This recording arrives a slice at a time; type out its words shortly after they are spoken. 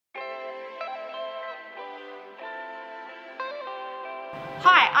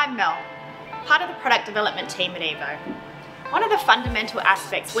Hi, I'm Mel, part of the product development team at Evo. One of the fundamental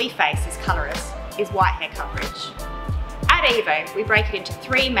aspects we face as colourists is white hair coverage. At Evo, we break it into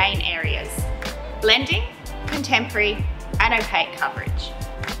three main areas: blending, contemporary, and opaque coverage.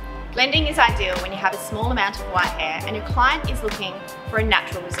 Blending is ideal when you have a small amount of white hair and your client is looking for a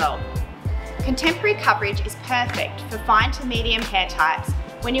natural result. Contemporary coverage is perfect for fine to medium hair types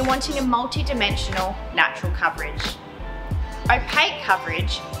when you're wanting a multi-dimensional natural coverage. Opaque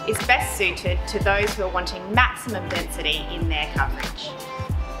coverage is best suited to those who are wanting maximum density in their coverage.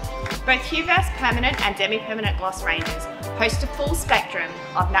 Both hue-verse permanent and demi-permanent gloss ranges host a full spectrum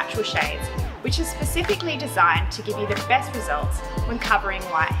of natural shades, which are specifically designed to give you the best results when covering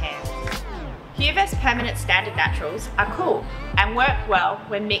white hair. Hue-verse permanent standard naturals are cool and work well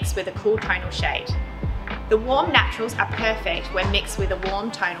when mixed with a cool tonal shade. The warm naturals are perfect when mixed with a warm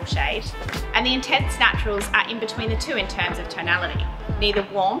tonal shade, and the intense naturals are in between the two in terms of tonality, neither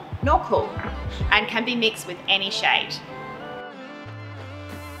warm nor cool, and can be mixed with any shade.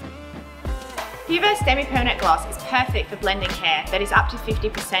 Hue-verse demi-permanent gloss is perfect for blending hair that is up to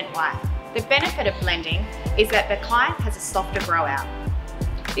 50% white. The benefit of blending is that the client has a softer grow out.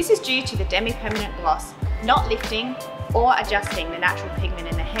 This is due to the demi-permanent gloss not lifting or adjusting the natural pigment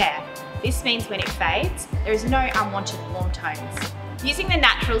in the hair. This means when it fades, there is no unwanted warm tones. Using the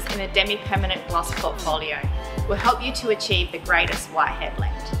naturals in the demi-permanent gloss portfolio will help you to achieve the greatest white hair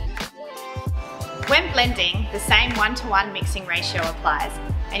blend. When blending, the same 1:1 mixing ratio applies,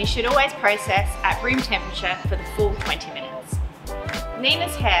 and you should always process at room temperature for the full 20 minutes.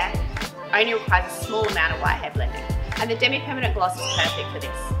 Nina's hair only requires a small amount of white hair blending, and the demi-permanent gloss is perfect for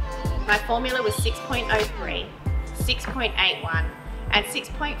this. My formula was 6.03, 6.81 and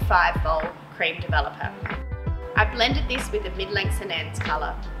 6.5 vol cream developer. I blended this with the mid-lengths and ends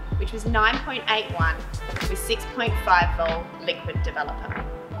colour, which was 9.81 with 6.5 vol liquid developer.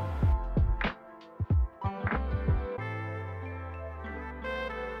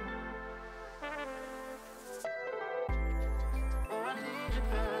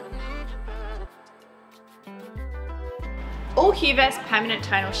 All hue-verse permanent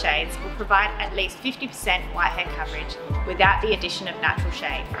tonal shades will provide at least 50% white hair coverage without the addition of natural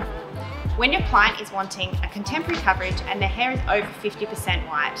shade. When your client is wanting a contemporary coverage and their hair is over 50%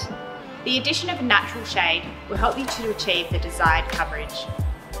 white, the addition of a natural shade will help you to achieve the desired coverage.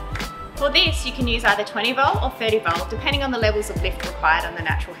 For this, you can use either 20 volt or 30 volt depending on the levels of lift required on the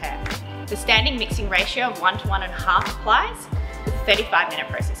natural hair. The standing mixing ratio of 1 to 1.5 applies with a 35-minute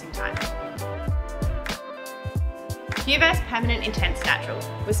processing time. Hue-verse Permanent Intense Natural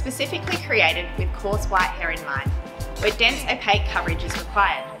was specifically created with coarse white hair in mind, where dense opaque coverage is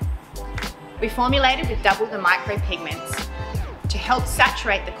required. We formulated with double the micropigments to help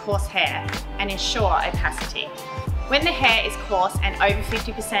saturate the coarse hair and ensure opacity. When the hair is coarse and over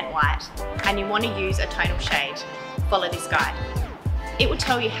 50% white and you want to use a tonal shade, follow this guide. It will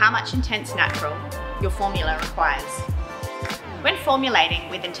tell you how much intense natural your formula requires. When formulating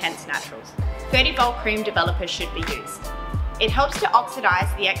with intense naturals, 30 volt cream developer should be used. It helps to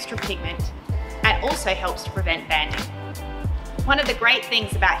oxidize the extra pigment and also helps to prevent banding. One of the great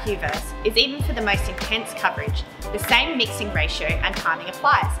things about hue-verse is even for the most intense coverage, the same mixing ratio and timing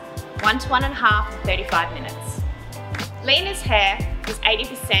applies, 1 to 1.5 and 35 minutes. Lena's hair is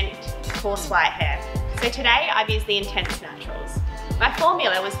 80% coarse white hair, so today I've used the intense naturals. My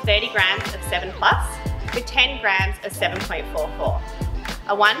formula was 30 grams of 7 plus with 10 grams of 7.44.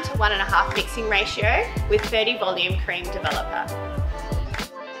 A 1 to 1.5 mixing ratio with 30 volume cream developer.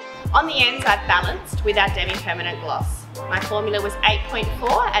 On the ends I've balanced with our demi-permanent gloss. My formula was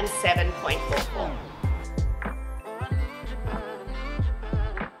 8.4 and 7.44.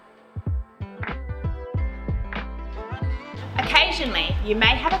 Occasionally, you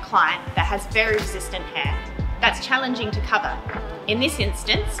may have a client that has very resistant hair that's challenging to cover. In this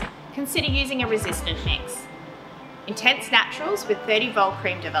instance, consider using a resistant mix. Intense naturals with 30 volt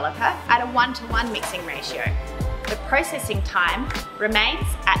cream developer at a 1:1 mixing ratio. The processing time remains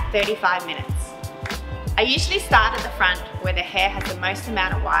at 35 minutes. I usually start at the front where the hair has the most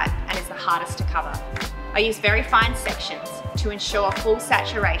amount of white and is the hardest to cover. I use very fine sections to ensure full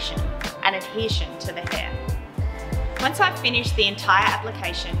saturation and adhesion to the hair. Once I've finished the entire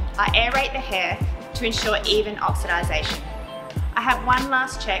application, I aerate the hair to ensure even oxidization. I have one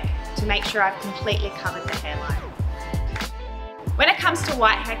last check to make sure I've completely covered the hairline. When it comes to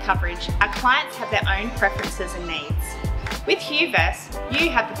white hair coverage, our clients have their own preferences and needs. With hue-verse, you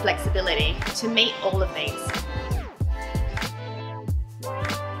have the flexibility to meet all of these.